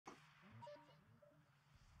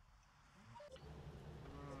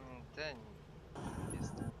Да, без...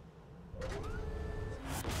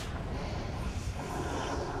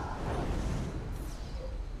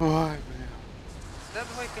 Ой, бля. Да,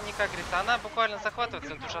 двойка никак, говорит, она буквально захватывает,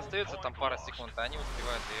 им уже остается там пара секунд, а они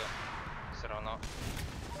успевают ее все равно.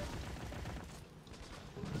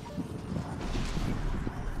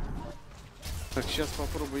 Так, сейчас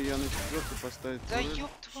попробую я на 4-й поставить. Да ёб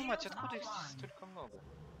твою мать, откуда их столько много?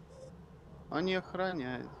 Они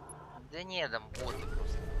охраняют. Да не, там боты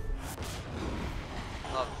просто.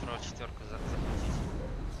 Ладно, вторую 4-ку захватить.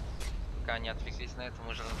 Пока они отвлеклись на это,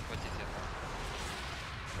 можно захватить это.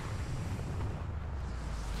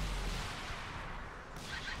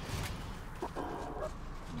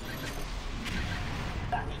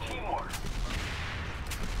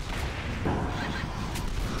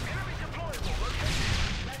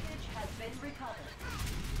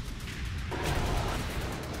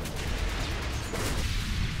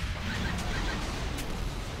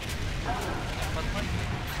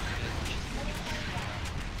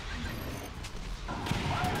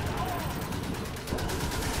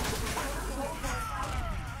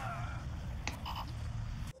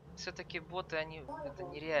 Все-таки боты, они это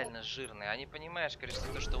нереально жирные. Они, понимаешь, кажется,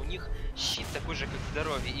 то, что у них щит такой же, как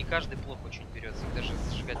здоровье, и каждый плохо очень берется. Их даже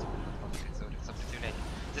зажигать сопротивление.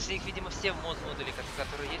 То есть их, видимо, все модули,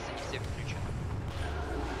 которые есть, они все включены.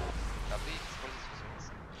 Надо их использовать,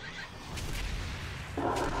 разумеется.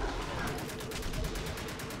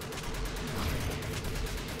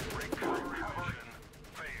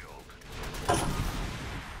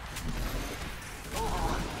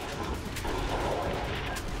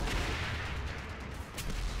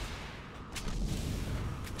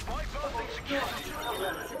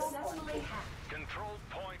 Control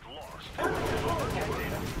point lost.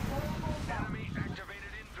 Enemy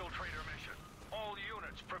activated infiltrator mission. All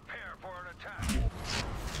units prepare for an attack.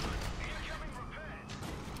 Incoming repair.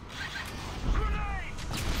 Grenade!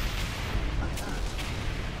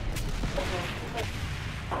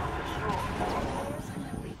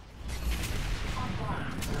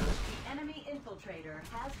 The enemy infiltrator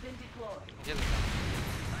has been deployed. Где ты там?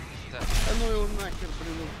 Да. А ну его нахер,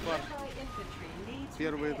 блин, упар. Nearby infantry needs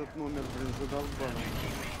Первый repair. этот номер, блин, задолбал.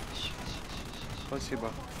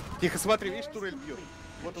 Спасибо. Тихо, смотри, видишь, турель бьет.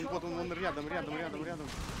 Вот он, он рядом. Рядом.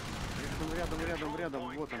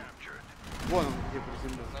 Вот он. Вон он, где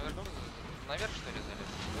приземлен. Наверх, что ли, залез?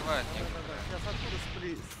 Бывает некоторые. Сейчас откуда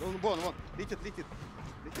спли... Он, вон, летит,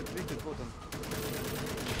 вот он.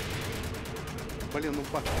 Блин, ну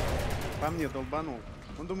по мне долбанул.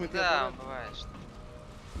 Он думает, Да, я... бывает, что.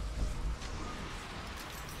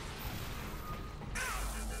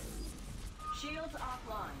 Shields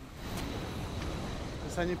offline.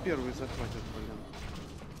 Сейчас они первые захватят, блин.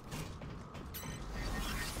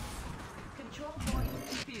 Control point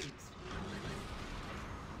defused.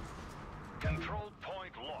 Control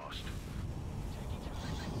point lost.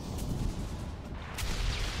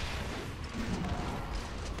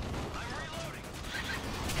 I'm reloading.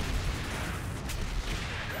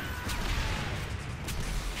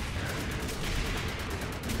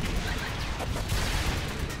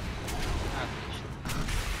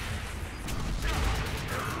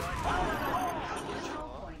 Control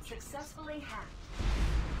point successfully hacked.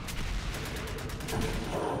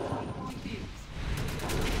 Defused.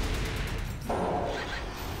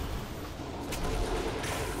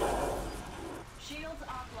 Shields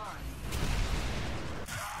offline.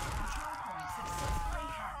 Control point successfully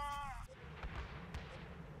hacked.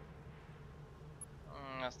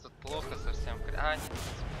 У нас тут плохо совсем. А, нет.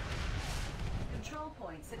 Control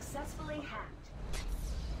point successfully hacked.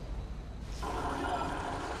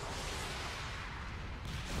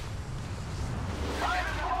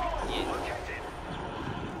 Есть.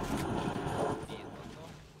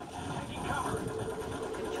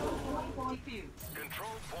 Control point defused.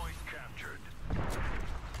 Control point captured.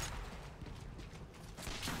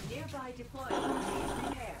 Nearby deployment needs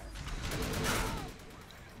repair.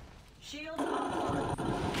 Shields offline.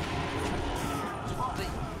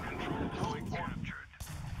 Control point captured.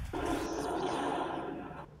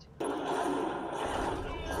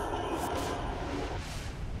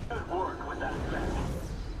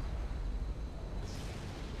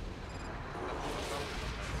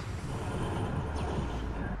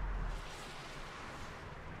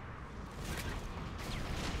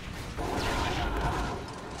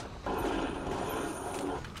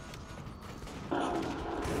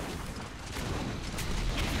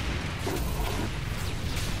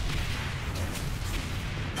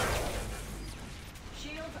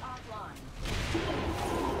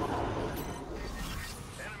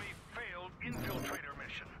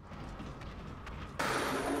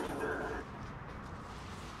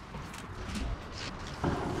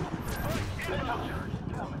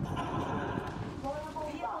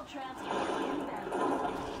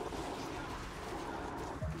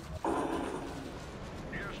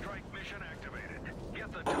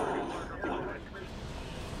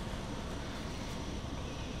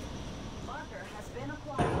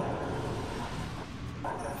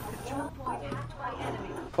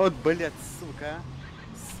 Вот, блядь, сука.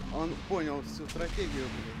 А. Он понял всю стратегию,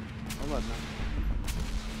 блядь. Ну ладно.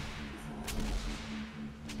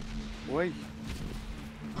 Ой.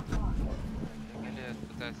 Или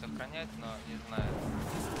пытаются охранять, но не знаю.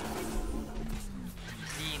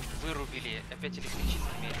 Блин, вырубили. Опять электричество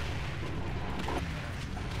имеет.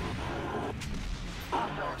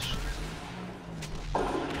 Дальше.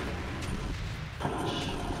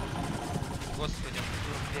 Господи,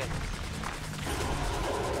 он опять.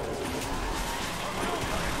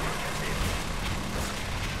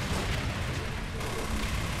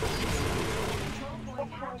 Control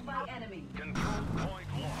point hacked by enemy. Control point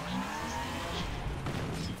lost.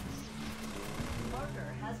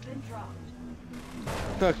 Marker has been dropped.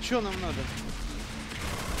 Так, что нам надо?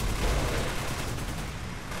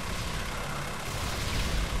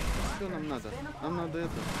 Что нам надо? Нам надо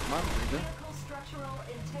это. Маркер, да? Vehicle structural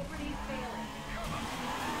integrity failing.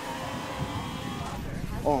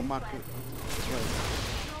 О, маркер.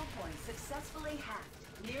 Control point successfully hacked.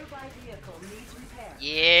 Nearby vehicle needs repair.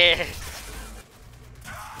 Есть!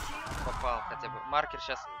 Попал хотя бы. Маркер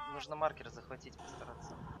сейчас. Нужно маркер захватить,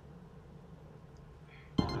 постараться.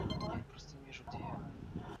 Я просто не вижу, где я.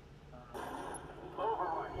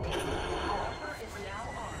 Marker is now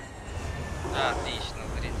on. Отлично,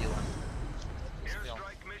 зарядила. Успел.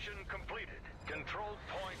 Airstrike mission completed. Control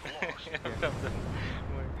point lost. Правда,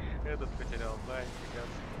 мой этот потерял, да,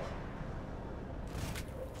 индикацию.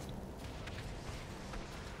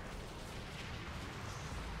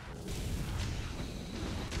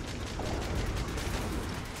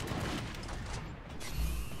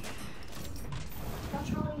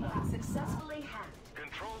 Control point successfully hacked.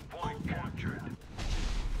 Control point captured.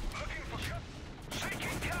 Looking for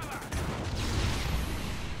seeking cover.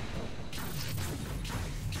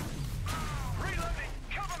 Reloading.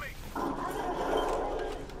 Cover me.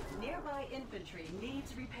 Nearby infantry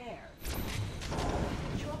needs repair.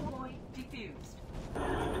 Control point defused.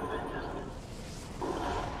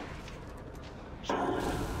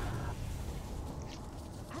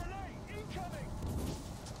 Grenade incoming.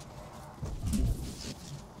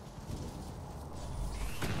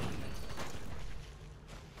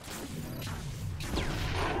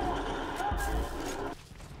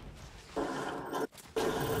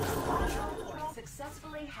 Control point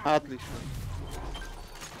successfully hacked. Отлично.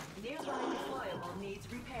 Nearby deployable needs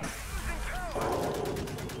repair.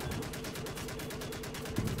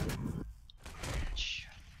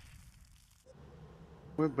 Чёрт.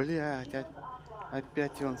 Ой, блядь,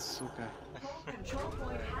 опять он, сука. Control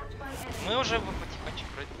point hacked by enemy. Мы уже его потихонечку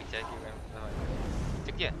вроде вытягиваем. Давай.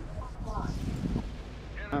 Ты где?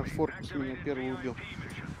 А, Форкус меня первый убил.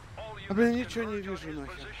 А, блин, ничего не вижу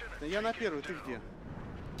нахер. Да я на первый, ты где?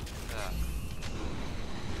 Так.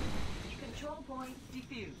 Control point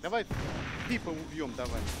defused. Давай типа убьем,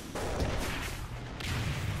 давай.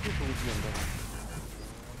 Типа убьем, давай.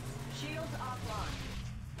 Shields offline.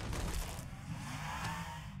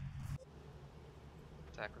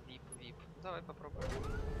 Так, вип. Давай попробуем.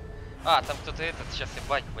 А, там кто-то этот. Сейчас я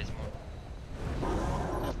байк возьму.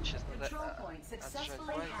 Сейчас надо Control point отжать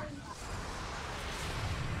successfully байк. hacked.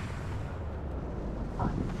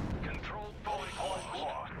 Control point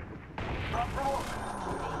lost.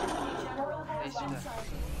 General has Иди been сюда.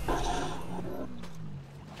 sighted.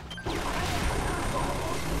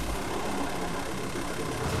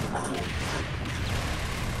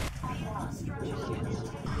 Vehicle structural integrity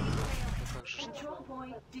failing. Ну как же ж- Control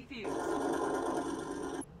point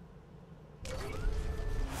defused.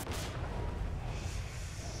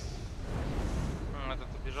 Этот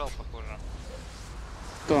убежал, похоже.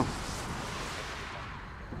 Кто?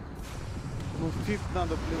 Ну фиг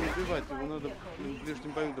надо, блин, убивать его, надо блин, в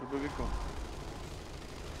ближнем бою дробовиком.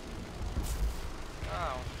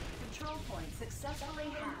 А, он Control point successfully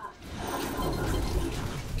hacked.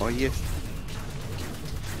 О, есть.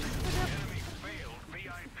 Enemy failed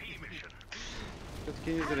VIP mission. Все-таки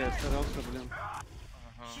не зря я старался, блин. Ага.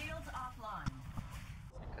 Shields offline.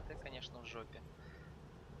 КТ, конечно, в жопе.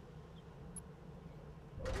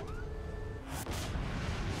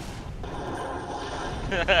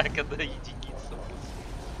 Когда единица будет.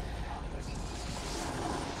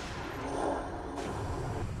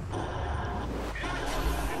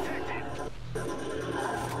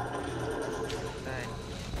 Дай.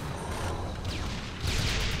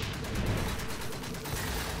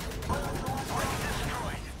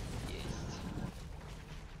 Есть.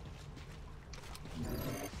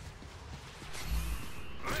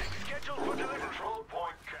 Mech scheduled for delivery. Control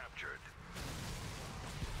point captured.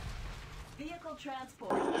 Vehicle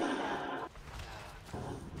transport inbound.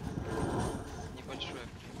 Небольшое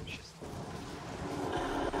преимущество.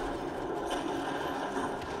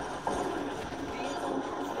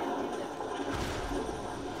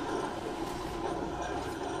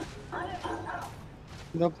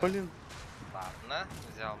 Да блин. Ладно,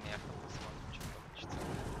 взял меха, посмотрим, что получится.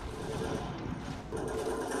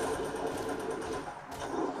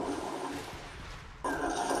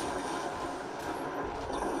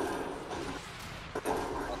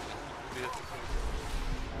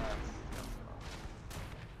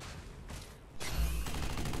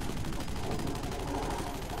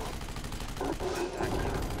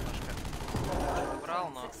 Брал,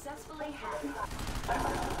 но... Successfully hacked.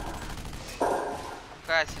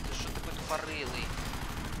 Касси, ты что такой тупорылый?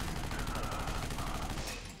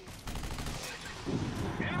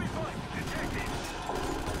 Enemy flight detected.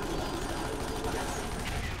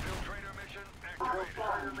 Infiltrator mission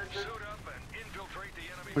activated. Suit up and infiltrate the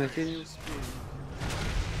enemy Блять, я base. не успею.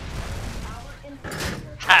 Our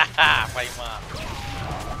infiltrator. Ха-ха, поймал.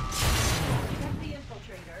 Get the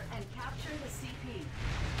infiltrator and capture the CP.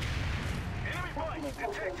 Enemy flight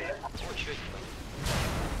detected. О, чё это?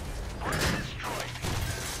 Destroyed.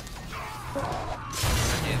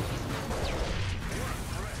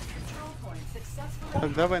 Control point successfully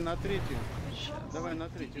Так, давай на третью. Control Давай point на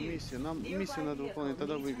третью defused. миссию. Нам Nearby миссию надо vehicle выполнить,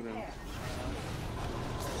 тогда needs выиграем. repair.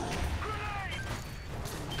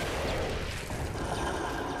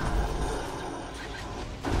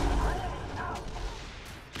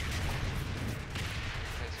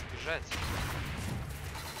 Пытаюсь убежать.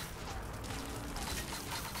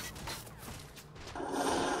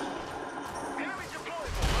 Enemy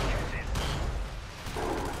deployable located.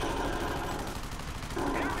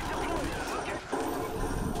 Enemy deployable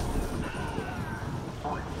located.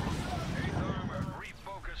 Eighth Armor,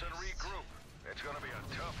 refocus and regroup. It's gonna be a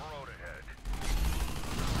tough road ahead.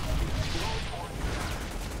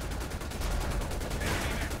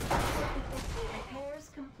 Repairs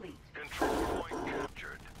complete. Control point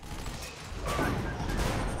captured.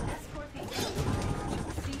 Escort the infiltrator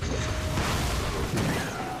to CP.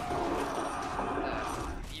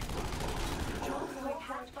 И Control point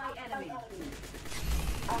hacked by enemy.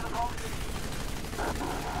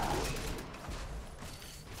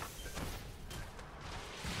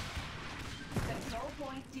 Control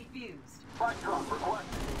point defused.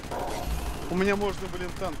 У меня можно, блин,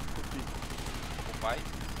 танк купить. покупай.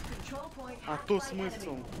 Control point А hacked то by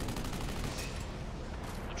смысл. enemy.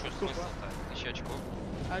 Ну что смысл-то? 1000 очков.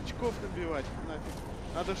 Очков набивать нафиг.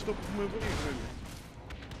 Надо, чтобы мы выиграли.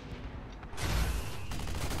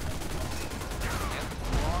 Нет?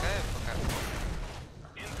 Пускай пока.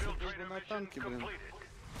 Infiltrator на mission танке, блин. completed.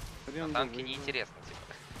 Хрен Танки бы неинтересно, типа.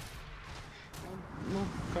 Ну,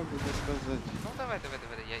 как бы это сказать. Ну давай.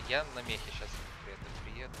 Я на мехе сейчас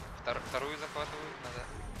приеду. Вторую захватываю надо.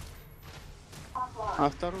 А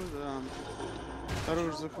вторую, да. Вторую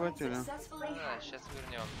уже Control point захватили. successfully Да, hacked. сейчас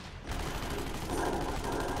вернем.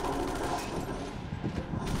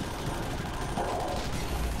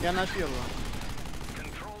 Я на первую.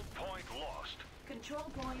 Control point lost. Control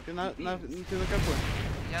point Ты на defused. ты на какой?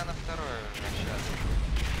 Я на вторую уже сейчас.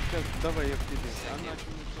 Сейчас, давай я к тебе. А иначе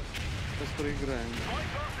мы сейчас проиграем.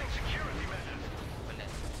 Bypassing security measures. Блин.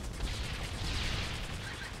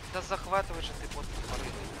 Да захватывай же ты вот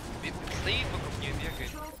тупорылый. Стоит вокруг нее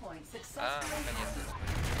бегает. Control point А, successfully наконец-то.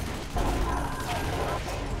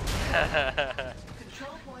 hacked.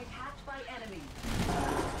 Control point hacked by enemy.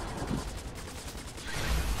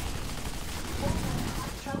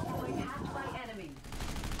 Control point hacked by enemy.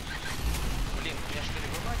 Блин, меня что ли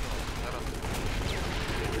вымагивало? Зараза.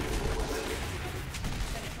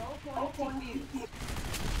 Control point defused.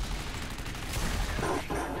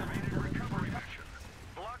 Activated recovery mission.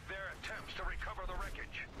 Block their attempts to recover the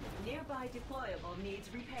wreckage. Nearby deployable needs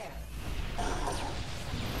repair.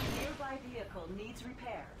 Nearby vehicle needs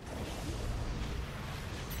repair.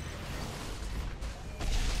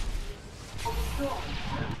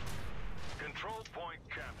 Control point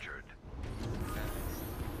captured.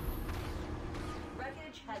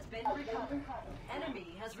 Wreckage has been recovered.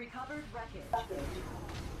 Enemy has recovered wreckage.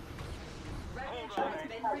 Wreckage has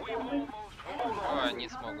been We've recovered. almost Enemy О, has они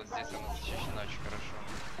recovered смогут здесь, она wreckage. защищена очень хорошо.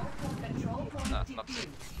 Control point На, defused.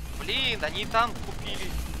 Блин, они танк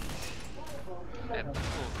купили. Это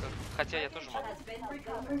плохо. Хотя я тоже могу. Has been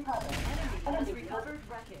recovered. Enemy has recovered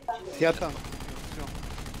wreckage. Я там. Все.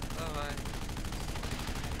 Давай.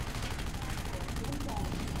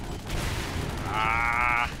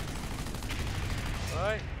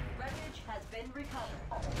 Ой. Wreckage has been recovered.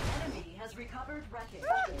 Enemy has recovered wreckage.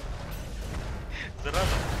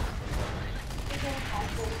 Зараза.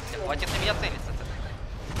 Хватит на меня целиться.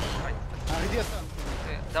 А где танк?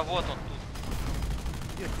 Да вот он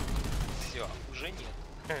тут. Где тут? Все, уже нет.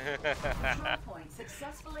 Control point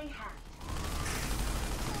successfully hacked.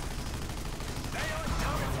 They are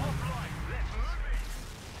coming offline. Let's move it.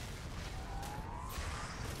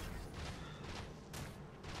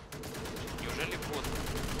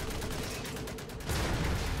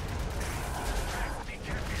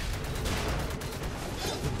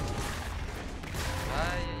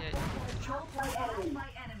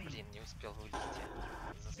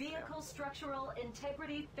 Vehicle structural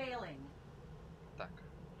integrity failing. Так,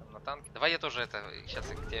 там на танке. Давай я тоже это, сейчас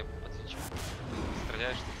я к тебе подсвечу.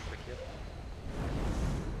 Стреляешь ты с ракет.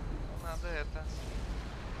 Надо это.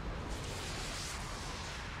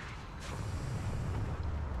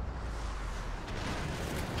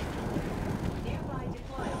 Nearby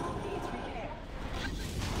deployable needs repair.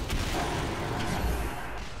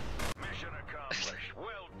 Mission accomplished.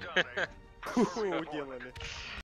 Well done, Ace. Ху-ху, уделали.